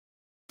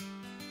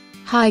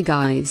Hi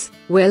guys,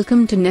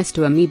 welcome to Nest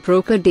to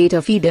Amibroker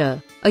Data Feeder,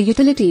 a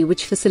utility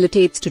which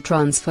facilitates to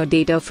transfer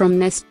data from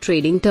Nest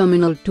trading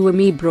terminal to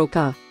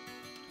Amibroker.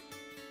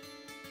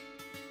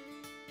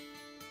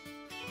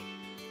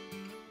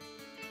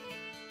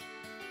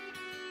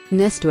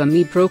 Nest to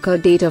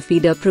Amibroker Data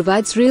Feeder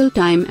provides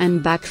real-time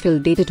and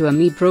backfill data to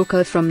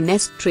Amibroker from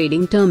Nest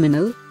trading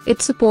terminal.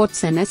 It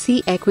supports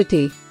NSE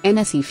equity,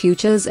 NSE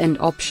futures and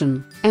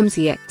option,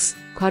 MCX,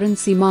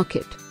 currency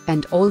market,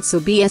 and also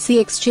BSE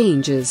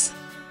Exchanges.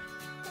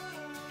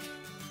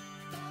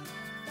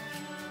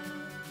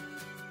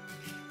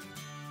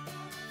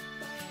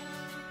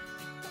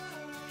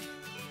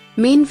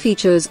 Main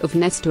features of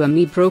Nest to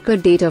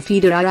Amibroker Data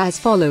Feeder are as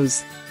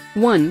follows.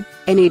 1.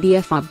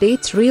 NADF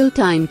updates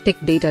real-time tick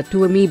data to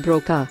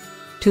Amibroker.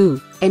 2.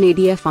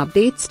 NADF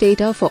updates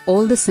data for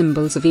all the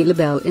symbols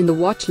available in the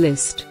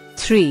watchlist.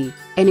 3.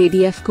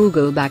 NADF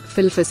Google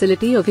backfill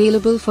facility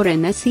available for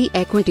NSE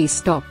equity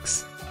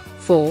stocks.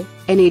 4.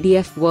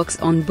 NADF works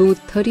on both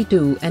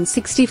 32 and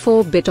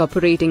 64-bit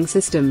operating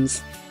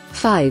systems.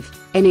 5.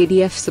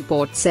 NADF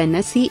supports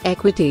NSE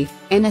equity,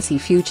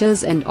 NSE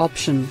futures and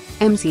option,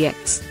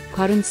 MCX,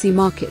 currency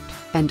market,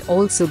 and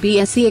also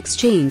BSE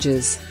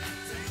Exchanges.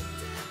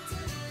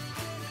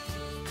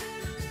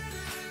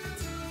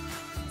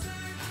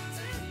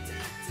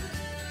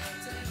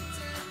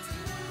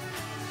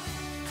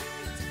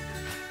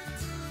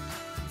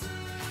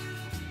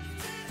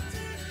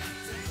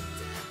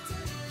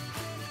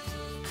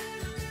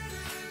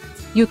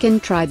 You can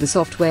try the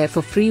software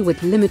for free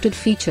with limited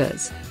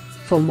features.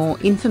 For more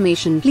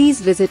information, please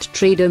visit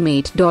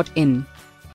tradermate.in.